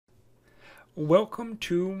Welcome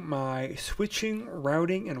to my Switching,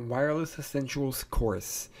 Routing, and Wireless Essentials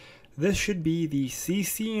course. This should be the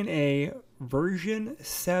CCNA version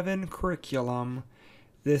 7 curriculum.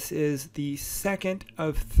 This is the second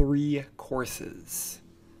of 3 courses.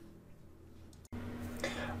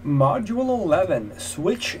 Module 11,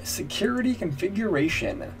 Switch Security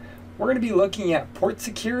Configuration. We're going to be looking at port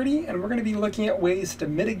security, and we're going to be looking at ways to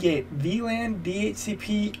mitigate VLAN,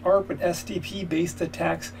 DHCP, ARP, and SDP-based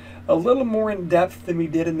attacks a little more in depth than we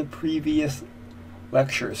did in the previous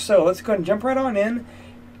lecture. So let's go ahead and jump right on in,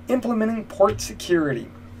 implementing port security.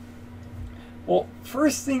 Well,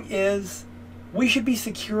 first thing is we should be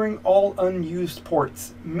securing all unused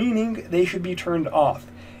ports, meaning they should be turned off.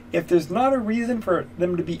 If there's not a reason for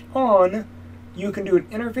them to be on, you can do an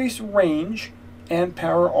interface range and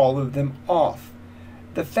power all of them off.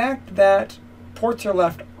 The fact that ports are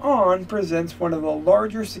left on presents one of the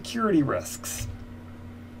larger security risks.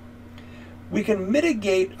 We can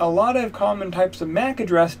mitigate a lot of common types of MAC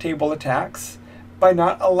address table attacks by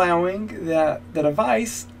not allowing the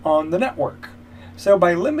device on the network. So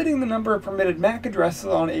by limiting the number of permitted MAC addresses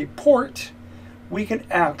on a port, we can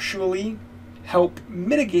actually help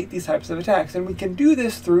mitigate these types of attacks, and we can do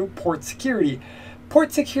this through port security.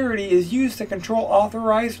 Port security is used to control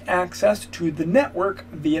authorized access to the network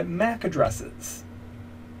via MAC addresses.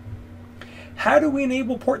 How do we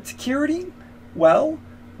enable port security? Well,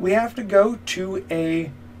 we have to go to a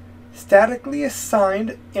statically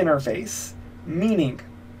assigned interface, meaning,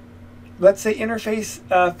 let's say interface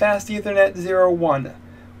Fast Ethernet 01.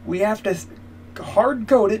 We have to hard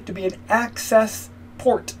code it to be an access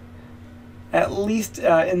port, at least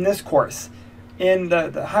in this course. In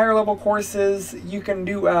the higher level courses, you can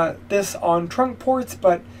do this on trunk ports,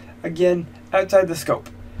 but again, outside the scope.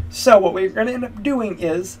 So what we're going to end up doing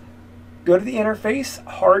is go to the interface,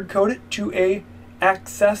 hard code it to a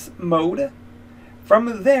access mode.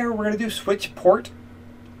 From there, we're going to do switch port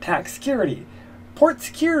TAC security. Port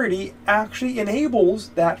security actually enables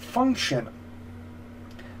that function,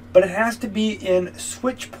 but it has to be in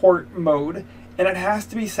switch port mode, and it has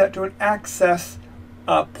to be set to an access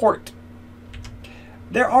port.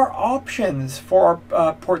 There are options for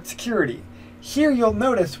our port security. Here you'll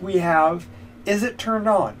notice we have, is it turned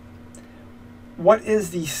on? What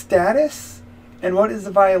is the status? And what is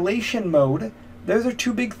the violation mode? Those are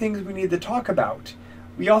two big things we need to talk about.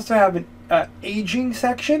 We also have an aging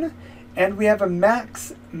section, and we have a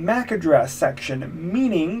max MAC address section,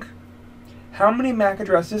 meaning how many MAC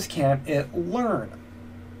addresses can it learn?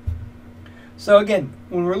 So again,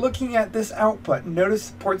 when we're looking at this output,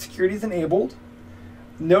 notice port security is enabled.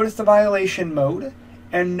 Notice the violation mode,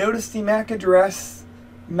 and notice the MAC address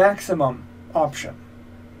maximum option.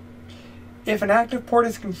 If an active port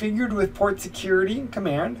is configured with port security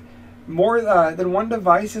command, more than one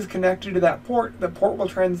device is connected to that port, the port will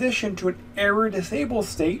transition to an error disable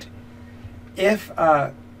state if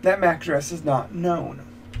that MAC address is not known.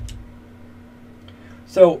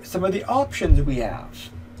 So some of the options we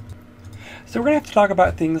have. So we're going to have to talk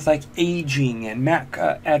about things like aging and MAC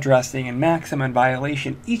addressing and maximum and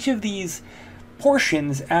violation. Each of these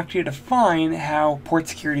portions actually define how port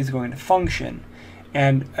security is going to function.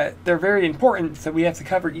 And they're very important, so we have to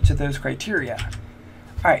cover each of those criteria.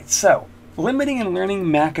 Alright, so limiting and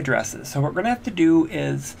learning MAC addresses. So what we're going to have to do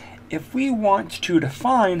is, if we want to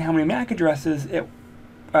define how many MAC addresses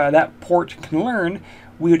that port can learn,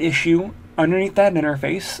 we would issue underneath that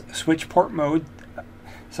interface switch port mode.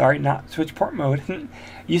 Sorry, not switch port mode.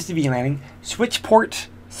 Used to be VLANing. Switch port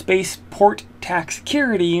space port TAC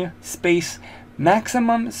security space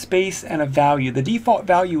maximum space and a value. The default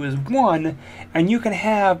value is 1, and you can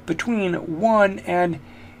have between 1 and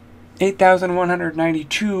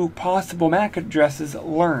 8,192 possible MAC addresses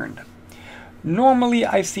learned. Normally,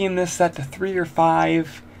 I've seen this set to 3 or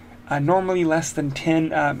 5. Normally less than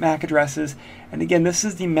 10 MAC addresses. And again, this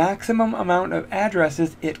is the maximum amount of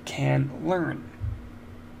addresses it can learn.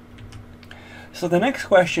 So the next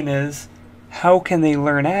question is, how can they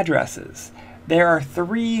learn addresses? There are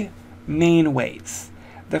 3 main ways.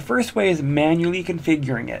 The first way is manually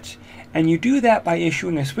configuring it, and you do that by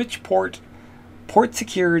issuing a switch port, port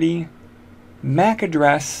security, MAC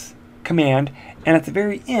address command, and at the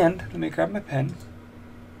very end, let me grab my pen,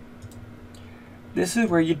 this is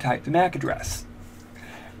where you type the MAC address.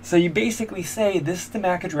 So you basically say, this is the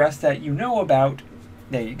MAC address that you know about,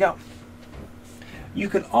 there you go. You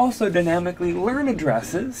can also dynamically learn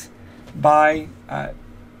addresses by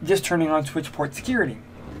just turning on switch port security.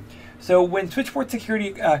 So when switch port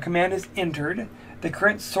security command is entered, the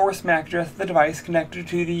current source MAC address of the device connected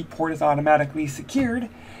to the port is automatically secured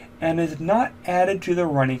and is not added to the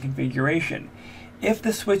running configuration. If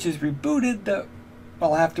the switch is rebooted,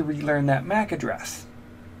 we'll have to relearn that MAC address.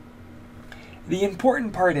 The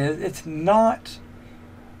important part is it's not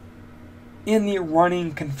in the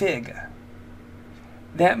running config.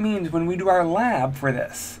 That means when we do our lab for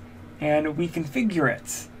this and we configure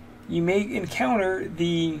it, you may encounter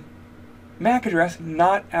the MAC address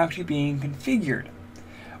not actually being configured.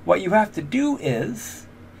 What you have to do is,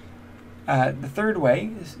 the third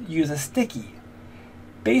way, is use a sticky.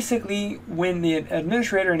 Basically, when the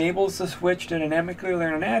administrator enables the switch to dynamically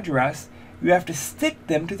learn an address, you have to stick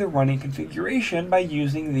them to the running configuration by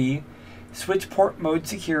using the switch port mode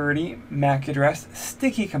security MAC address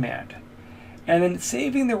sticky command. And then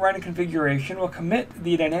saving the running configuration will commit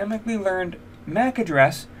the dynamically learned MAC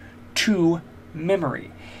address to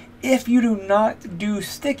memory. If you do not do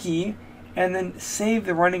sticky and then save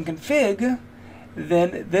the running config,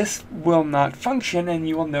 then this will not function and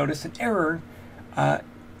you will notice an error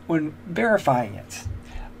when verifying it.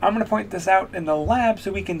 I'm going to point this out in the lab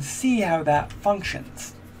so we can see how that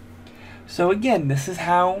functions. So again, this is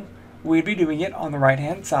how we'd be doing it on the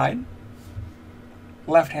right-hand side,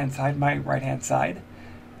 left-hand side, my right-hand side.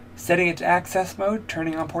 Setting it to access mode,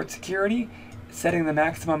 turning on port security, setting the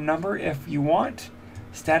maximum number if you want,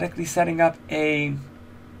 statically setting up a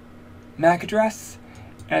MAC address,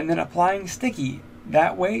 and then applying sticky.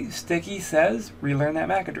 That way, sticky says relearn that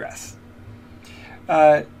MAC address.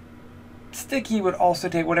 Sticky would also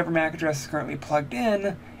take whatever MAC address is currently plugged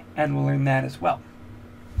in and will learn that as well.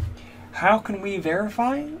 How can we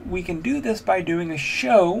verify? We can do this by doing a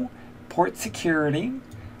show port security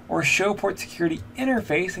or show port security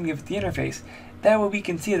interface and give it the interface. That way we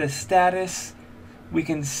can see the status, we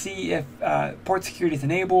can see if port security is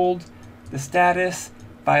enabled, the status,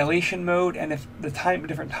 violation mode, and if the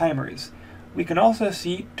different timers. We can also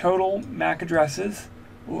see total MAC addresses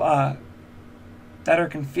that are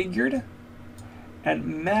configured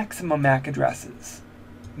and maximum MAC addresses.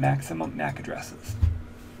 Maximum MAC addresses.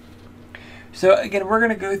 So again, we're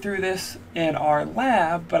going to go through this in our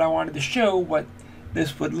lab, but I wanted to show what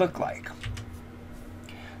this would look like.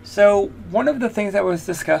 So one of the things that was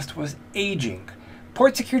discussed was aging.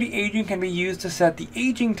 Port security aging can be used to set the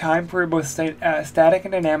aging time for both static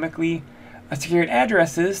and dynamically secured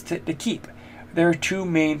addresses to keep. There are two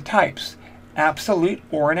main types, absolute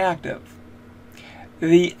or inactive.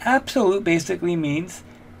 The absolute basically means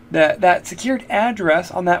that that secured address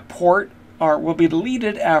on that port will be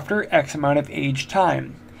deleted after X amount of age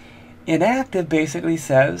time. Inactive basically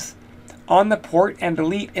says on the port and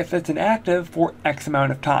delete if it's inactive for X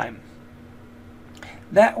amount of time.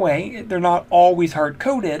 That way, they're not always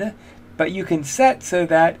hard-coded, but you can set so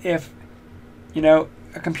that if, a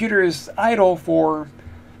computer is idle for,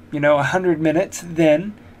 100 minutes,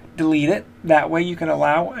 then delete it. That way you can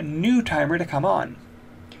allow a new timer to come on.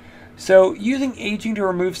 So using aging to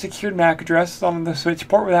remove secured MAC addresses on the switch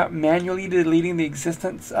port without manually deleting the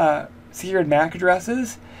existing secured MAC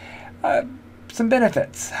addresses, some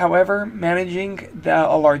benefits. However, managing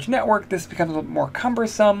a large network, this becomes a little more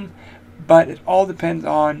cumbersome, but it all depends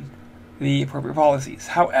on the appropriate policies.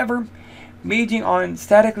 However, aging on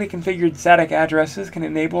statically configured static addresses can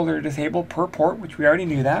enable or disable per port, which we already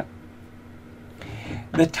knew that.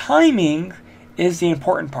 The timing is the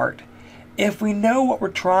important part. If we know what we're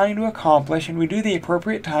trying to accomplish and we do the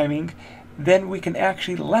appropriate timing, then we can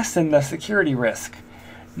actually lessen the security risk.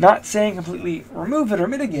 Not saying completely remove it or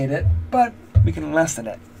mitigate it, but we can lessen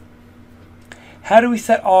it. How do we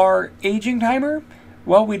set our aging timer?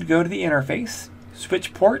 Well, we'd go to the interface,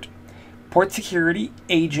 switch port, port security,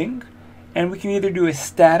 aging, and we can either do a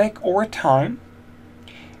static or a time.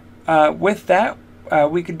 With that,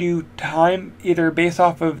 we could do time either based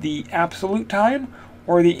off of the absolute time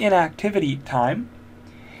or the inactivity time.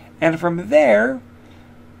 And from there,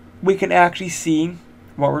 we can actually see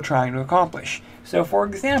what we're trying to accomplish. So for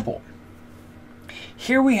example,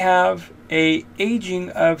 here we have an aging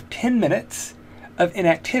of 10 minutes of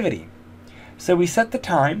inactivity. So we set the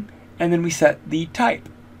time, and then we set the type.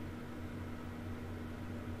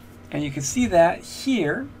 And you can see that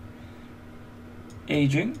here,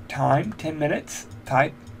 aging, time, 10 minutes,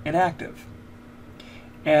 type, inactive.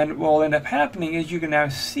 And what will end up happening is you can now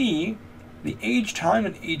see the age time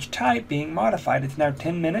and age type being modified. It's now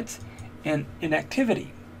 10 minutes in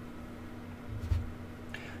inactivity.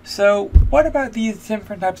 So what about these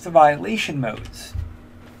different types of violation modes?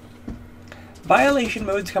 Violation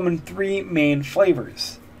modes come in three main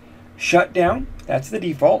flavors. Shutdown, that's the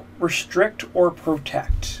default, restrict, or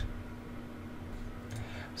protect.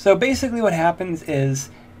 So basically what happens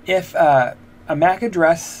is if a MAC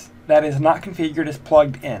address that is not configured is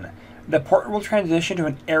plugged in, the port will transition to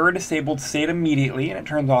an error disabled state immediately and it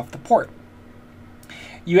turns off the port.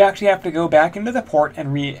 you actually have to go back into the port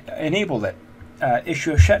and re-enable it.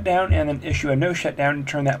 Issue a shutdown and then issue a no shutdown and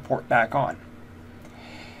turn that port back on.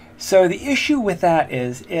 So the issue with that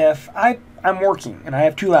is if I'm working and I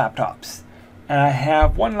have two laptops, and I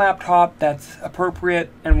have one laptop that's appropriate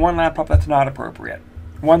and one laptop that's not appropriate.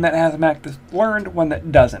 One that has a MAC that's learned, one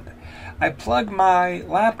that doesn't. I plug my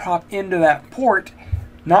laptop into that port,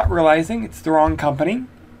 not realizing it's the wrong company.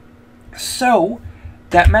 So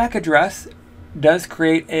that MAC address does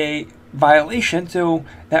create a violation, so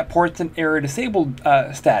that port's in error disabled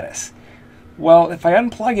status. Well, if I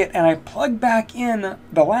unplug it and I plug back in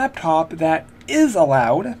the laptop that is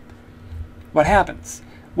allowed, what happens?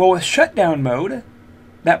 Well, with shutdown mode,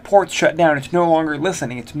 that port's shut down. It's no longer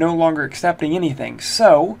listening. It's no longer accepting anything.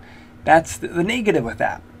 So that's the negative with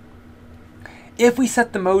that. If we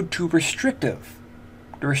set the mode to restricted,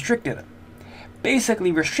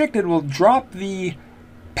 basically restricted will drop the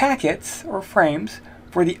packets or frames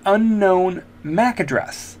for the unknown MAC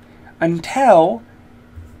address until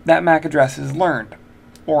that MAC address is learned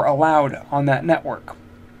or allowed on that network.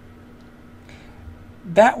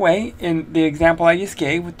 That way, in the example I just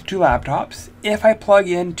gave with the two laptops, if I plug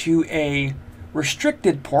into a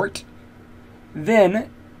restricted port, then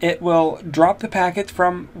it will drop the packets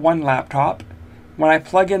from one laptop. When I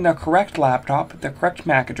plug in the correct laptop, the correct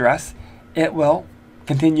MAC address, it will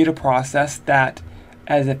continue to process that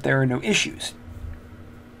as if there are no issues.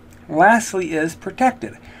 Lastly is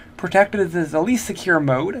protected. Protected is the least secure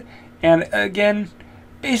mode, and again,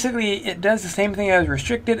 basically it does the same thing as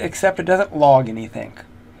restricted, except it doesn't log anything.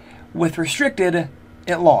 With restricted,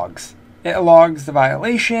 it logs. It logs the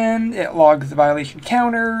violation, it logs the violation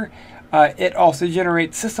counter, it also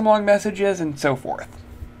generates system log messages, and so forth.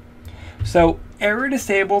 So error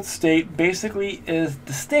disabled state basically is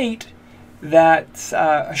the state that's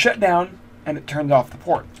a shutdown and it turns off the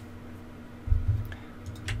port.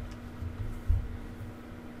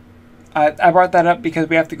 I brought that up because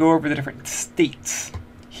we have to go over the different states.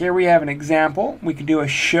 Here we have an example. We can do a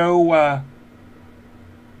show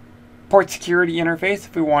port security interface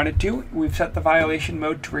if we wanted to. We've set the violation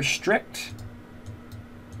mode to restrict,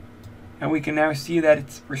 and we can now see that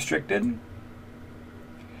it's restricted.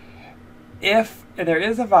 If there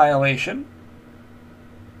is a violation,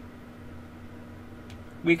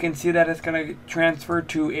 we can see that it's going to transfer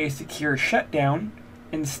to a secure shutdown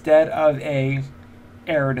instead of a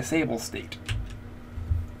error disable state.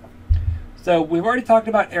 So we've already talked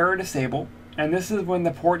about error disable, and this is when the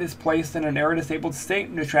port is placed in an error disabled state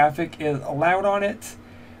and no traffic is allowed on it.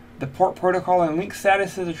 The port protocol and link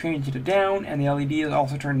statuses are changed to down, and the LED is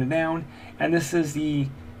also turned to down, and this is the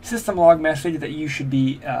system log message that you should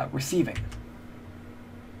be receiving.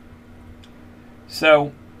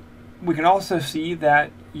 So we can also see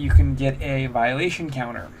that you can get a violation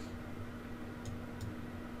counter.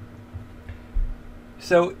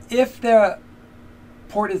 So if the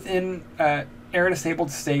port is in error disabled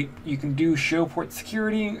state, you can do show port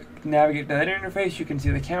security, navigate to that interface, you can see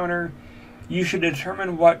the counter. You should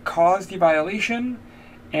determine what caused the violation,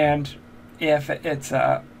 and if it's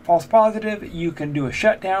a false positive, you can do a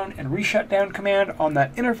shutdown and re-shutdown command on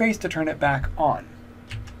that interface to turn it back on.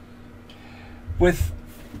 With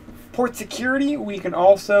port security, we can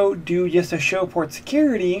also do just a show port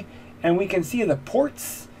security, and we can see the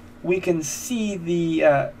ports. We can see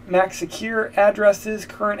the MAC secure addresses,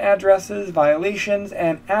 current addresses, violations,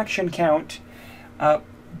 and action count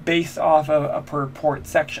based off of a per port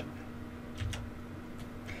section.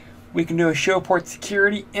 We can do a show port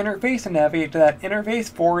security interface and navigate to that interface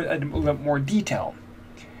for a little bit more detail.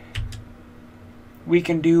 We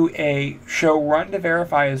can do a show run to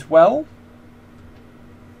verify as well.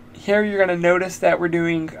 Here you're going to notice that we're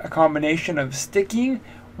doing a combination of sticky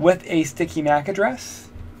with a sticky MAC address.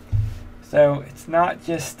 So it's not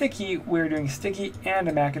just sticky, we're doing sticky and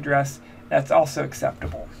a MAC address that's also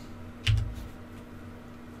acceptable.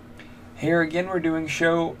 Here again we're doing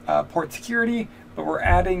show port security, but we're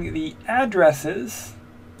adding the addresses.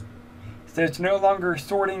 So it's no longer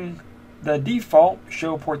sorting the default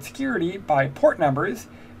show port security by port numbers,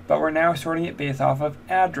 but we're now sorting it based off of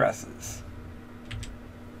addresses.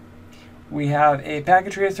 We have a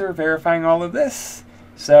packet tracer verifying all of this.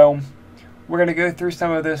 So we're going to go through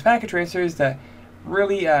some of those packet tracers to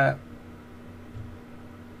really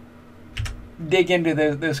dig into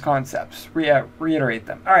those concepts, reiterate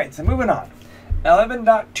them. All right, so moving on.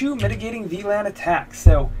 11.2 mitigating VLAN attacks.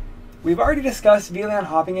 So we've already discussed VLAN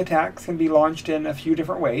hopping attacks can be launched in a few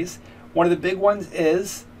different ways. One of the big ones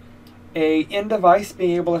is a end device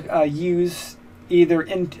being able to use either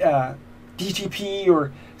DTP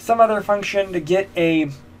or some other function to get a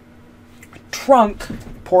trunk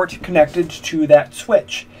port connected to that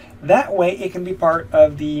switch. That way it can be part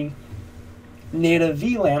of the native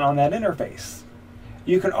VLAN on that interface.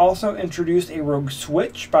 You can also introduce a rogue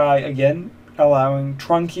switch by, again, allowing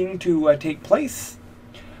trunking to take place.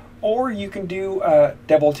 Or you can do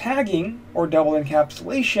double tagging or double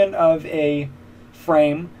encapsulation of a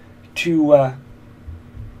frame to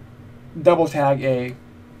double tag a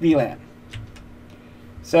VLAN.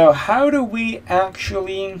 So how do we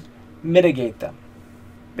actually mitigate them?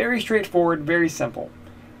 Very straightforward, very simple.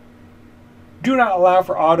 Do not allow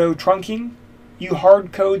for auto trunking. You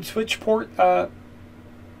hard code switch ports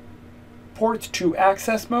to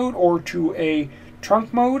access mode or to a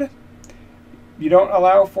trunk mode. You don't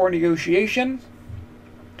allow for negotiation.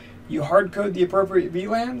 You hard code the appropriate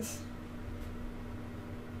VLANs.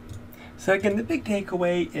 So again, the big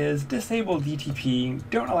takeaway is disable DTP,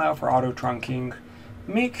 don't allow for auto trunking,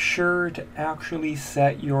 make sure to actually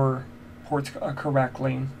set your ports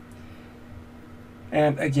correctly.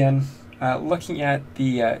 And again, looking at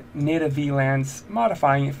the native VLANs,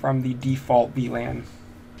 modifying it from the default VLAN.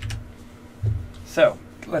 So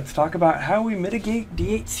let's talk about how we mitigate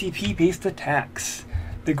DHCP-based attacks.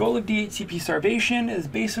 The goal of DHCP starvation is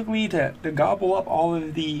basically to gobble up all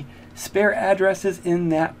of the spare addresses in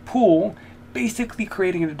that pool, basically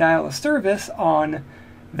creating a denial of service on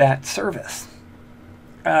that service.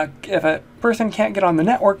 If a person can't get on the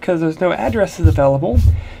network because there's no addresses available,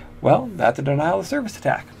 well, that's a denial of service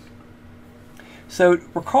attack. So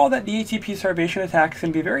recall that DHCP starvation attacks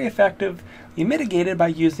can be very effectively mitigated by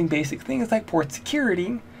using basic things like port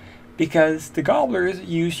security, because the gobblers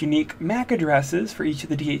use unique MAC addresses for each of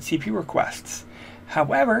the DHCP requests.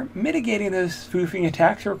 However, mitigating those spoofing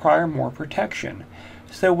attacks require more protection.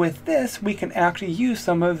 So with this, we can actually use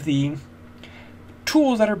some of the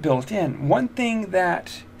tools that are built in. One thing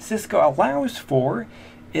that Cisco allows for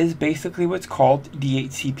is basically what's called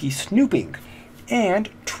DHCP snooping and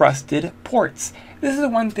trusted ports. This is the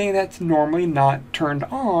one thing that's normally not turned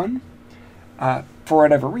on for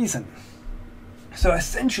whatever reason. So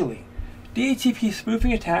essentially, DHCP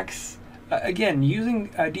spoofing attacks, again, using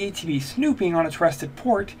DHCP snooping on a trusted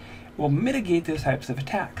port will mitigate those types of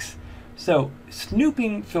attacks. So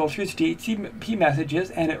snooping filters DHCP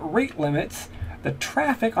messages and it rate limits the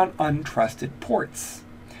traffic on untrusted ports.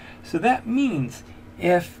 So that means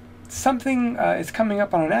if something is coming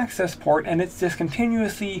up on an access port and it's just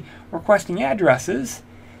continuously requesting addresses,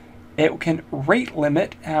 it can rate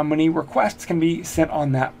limit how many requests can be sent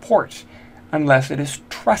on that port, unless it is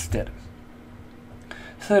trusted.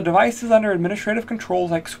 So devices under administrative controls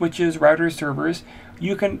like switches, routers, servers,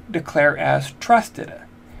 you can declare as trusted.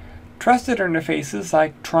 Trusted interfaces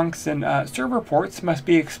like trunks and server ports must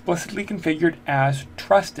be explicitly configured as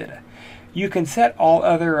trusted. You can set all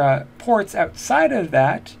other ports outside of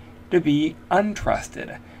that to be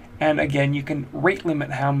untrusted. And again, you can rate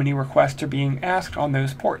limit how many requests are being asked on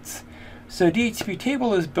those ports. So a DHCP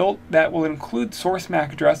table is built that will include source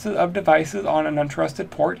MAC addresses of devices on an untrusted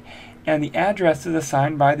port and the addresses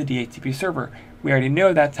assigned by the DHCP server. We already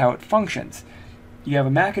know that's how it functions. You have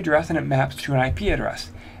a MAC address and it maps to an IP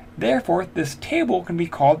address. Therefore, this table can be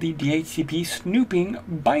called the DHCP snooping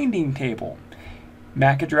binding table.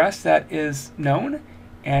 MAC address that is known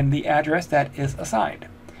and the address that is assigned.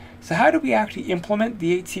 So how do we actually implement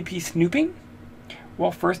DHCP snooping?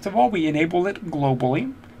 Well, first of all, we enable it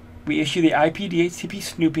globally. We issue the IP DHCP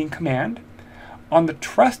snooping command. On the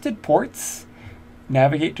trusted ports,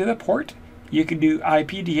 navigate to the port. You can do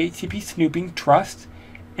IP DHCP snooping trust,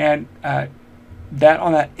 and that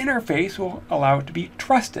on that interface will allow it to be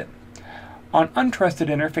trusted. On untrusted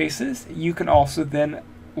interfaces, you can also then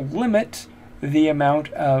limit the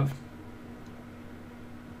amount of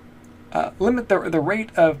limit the rate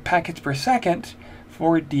of packets per second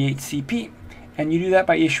for DHCP. And you do that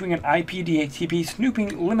by issuing an IP DHCP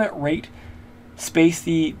snooping limit rate space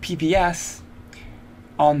the PPS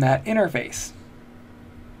on that interface.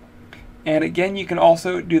 And again, you can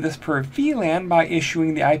also do this per VLAN by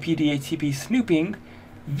issuing the IP DHCP snooping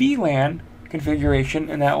VLAN configuration,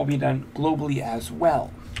 and that will be done globally as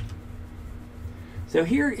well. So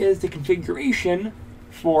here is the configuration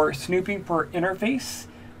for snooping per interface,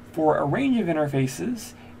 for a range of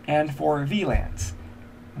interfaces, and for VLANs.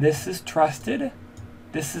 This is trusted,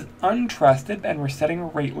 this is untrusted, and we're setting a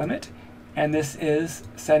rate limit, and this is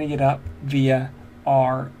setting it up via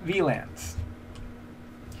our VLANs.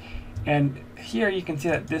 And here you can see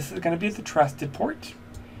that this is going to be the trusted port,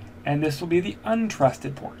 and this will be the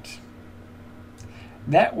untrusted port.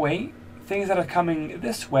 That way, things that are coming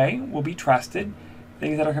this way will be trusted,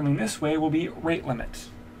 things that are coming this way will be rate limit.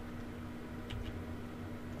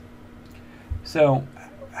 So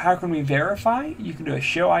how can we verify? You can do a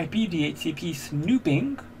show IP DHCP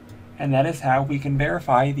snooping, and that is how we can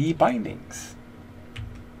verify the bindings.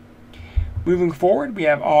 Moving forward, we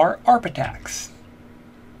have our ARP attacks.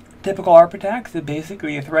 Typical ARP attacks is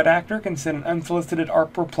basically a threat actor can send an unsolicited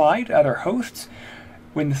ARP reply to other hosts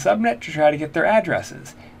in the subnet to try to get their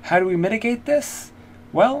addresses. How do we mitigate this?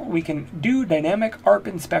 Well, we can do dynamic ARP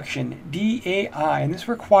inspection, DAI, and this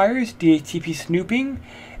requires DHCP snooping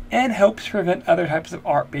and helps prevent other types of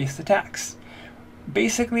ARP-based attacks.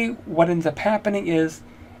 Basically, what ends up happening is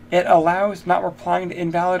it allows not replying to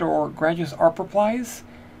invalid or gratuitous ARP replies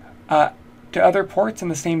to other ports in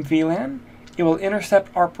the same VLAN. It will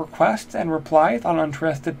intercept ARP requests and replies on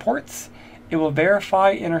untrusted ports. It will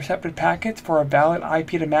verify intercepted packets for a valid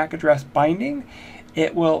IP to MAC address binding.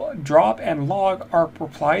 It will drop and log ARP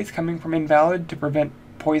replies coming from invalid to prevent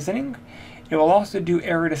poisoning. It will also do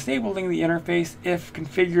error disabling the interface if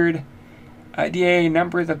configured DAA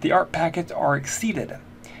numbers of the ARP packets are exceeded.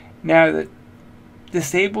 Now, the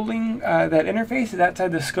disabling that interface is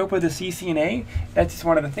outside the scope of the CCNA. That's just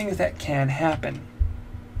one of the things that can happen.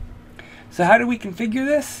 So how do we configure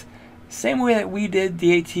this? Same way that we did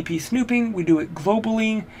the DHCP snooping, we do it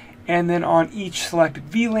globally and then on each selected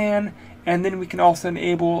VLAN, and then we can also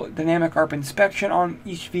enable dynamic ARP inspection on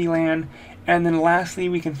each VLAN, and then lastly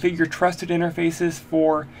we configure trusted interfaces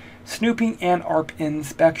for snooping and ARP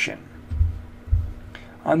inspection.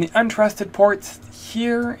 On the untrusted ports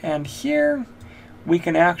here and here, we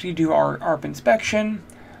can actually do our ARP inspection.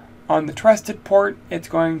 On the trusted port, it's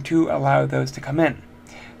going to allow those to come in.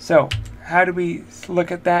 So how do we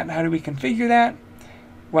look at that? How do we configure that?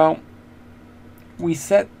 Well, we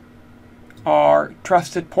set our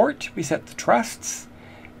trusted port, we set the trusts,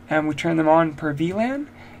 and we turn them on per VLAN.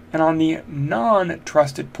 And on the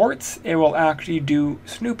non-trusted ports, it will actually do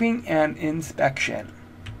snooping and inspection.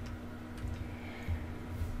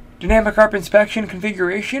 Dynamic ARP inspection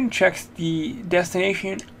configuration checks the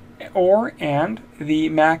destination and the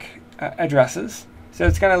MAC addresses. So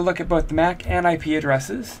it's going to look at both the MAC and IP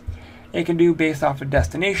addresses. It can do based off of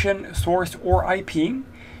destination, source, or IP.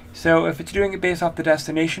 So if it's doing it based off the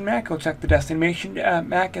destination MAC, it'll check the destination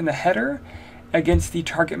MAC in the header against the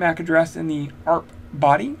target MAC address in the ARP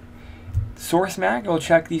body. Source MAC, it'll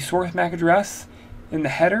check the source MAC address in the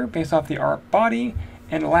header based off the ARP body.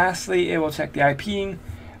 And lastly, it will check the IP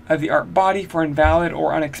of the ARP body for invalid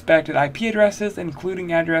or unexpected IP addresses,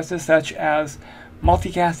 including addresses such as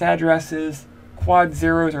multicast addresses, quad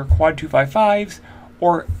zeros or quad 255s,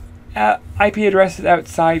 or IP addresses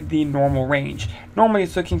outside the normal range. Normally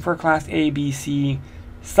it's looking for class A, B, C,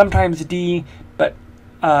 sometimes D, but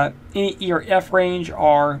any E or F range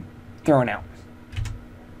are thrown out.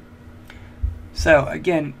 So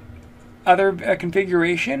again, other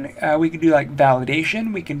configuration, we can do like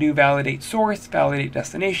validation. We can do validate source, validate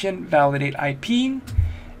destination, validate IP,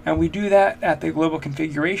 and we do that at the global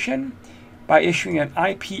configuration by issuing an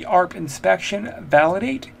IP ARP inspection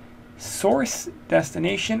validate source,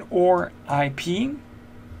 destination, or IP.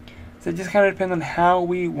 So it just kind of depends on how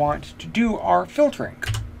we want to do our filtering.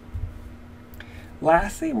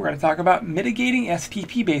 Lastly, we're going to talk about mitigating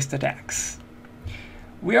STP-based attacks.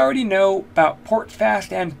 We already know about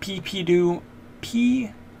PortFast and PPDU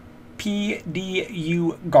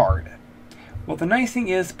guard. Well, the nice thing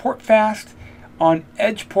is PortFast on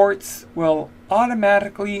edge ports will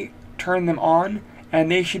automatically turn them on,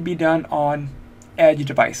 and they should be done on edge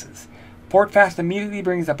devices. PortFast immediately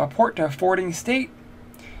brings up a port to a forwarding state,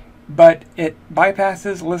 but it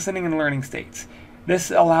bypasses listening and learning states.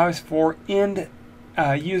 This allows for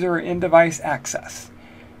user in-device access.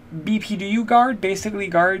 BPDU guard basically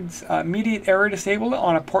guards immediate error disable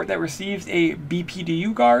on a port that receives a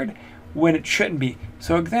BPDU guard when it shouldn't be.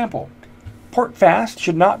 So example, PortFast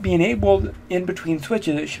should not be enabled in between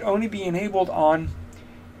switches. It should only be enabled on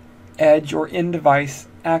edge or in-device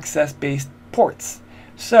access based ports.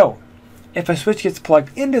 So if a switch gets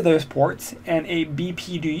plugged into those ports and a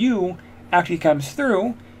BPDU actually comes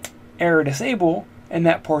through, error disable, and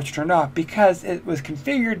that port's turned off because it was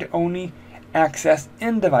configured to only access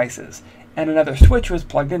end devices and another switch was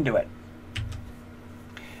plugged into it.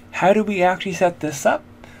 How do we actually set this up?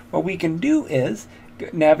 What we can do is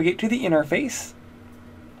navigate to the interface.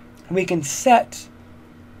 We can set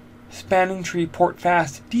spanning tree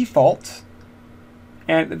PortFast default,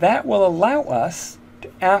 and that will allow us to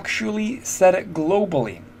actually set it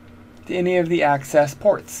globally to any of the access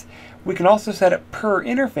ports. We can also set it per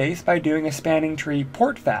interface by doing a spanning tree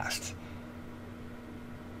PortFast.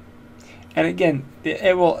 And again,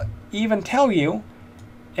 it will even tell you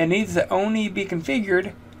it needs to only be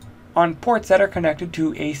configured on ports that are connected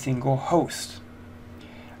to a single host.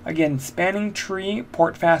 Again, spanning tree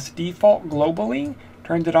port fast default globally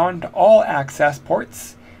turns it on to all access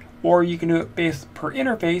ports, or you can do it based per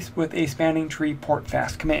interface with a spanning tree port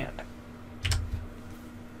fast command.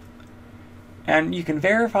 And you can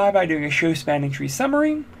verify by doing a show spanning tree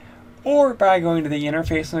summary, or by going to the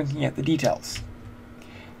interface and looking at the details.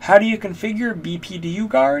 How do you configure BPDU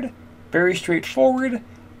guard? Very straightforward.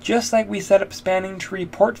 Just like we set up spanning tree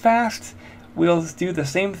port fast, we'll do the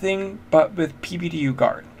same thing but with PBDU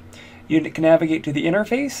guard. You can navigate to the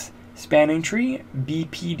interface, spanning tree,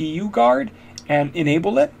 BPDU guard, and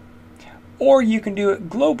enable it. Or you can do it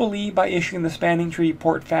globally by issuing the spanning tree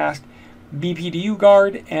port fast BPDU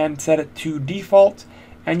guard and set it to default,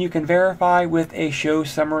 and you can verify with a show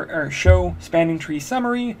spanning tree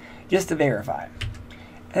summary just to verify.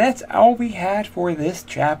 And that's all we had for this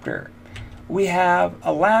chapter. We have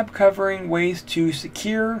a lab covering ways to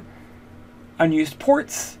secure unused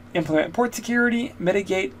ports, implement port security,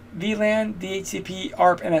 mitigate VLAN, DHCP,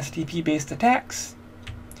 ARP, and STP based attacks.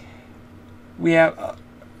 We have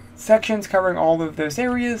sections covering all of those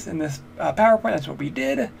areas in this PowerPoint. That's what we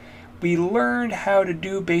did. We learned how to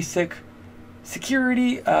do basic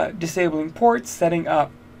security, disabling ports, setting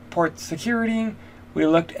up port security. We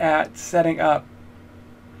looked at setting up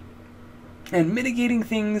and mitigating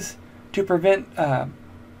things to prevent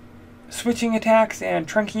switching attacks and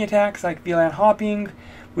trunking attacks like VLAN hopping.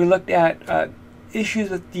 We looked at issues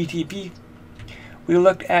with DTP. We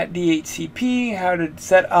looked at DHCP, how to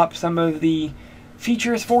set up some of the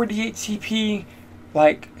features for DHCP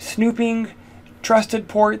like snooping, trusted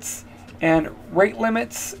ports, and rate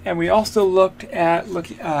limits. And we also looked at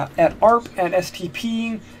ARP and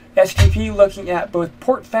STP. STP looking at both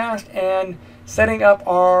port fast and setting up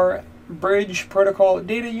our bridge protocol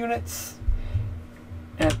data units.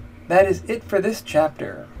 And that is it for this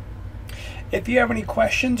chapter. If you have any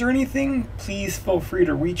questions or anything, please feel free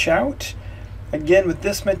to reach out. Again, with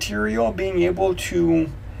this material, being able to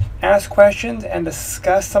ask questions and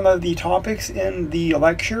discuss some of the topics in the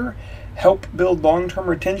lecture help build long-term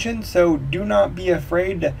retention, so do not be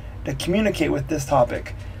afraid to communicate with this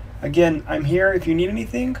topic. Again, I'm here if you need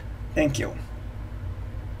anything. Thank you.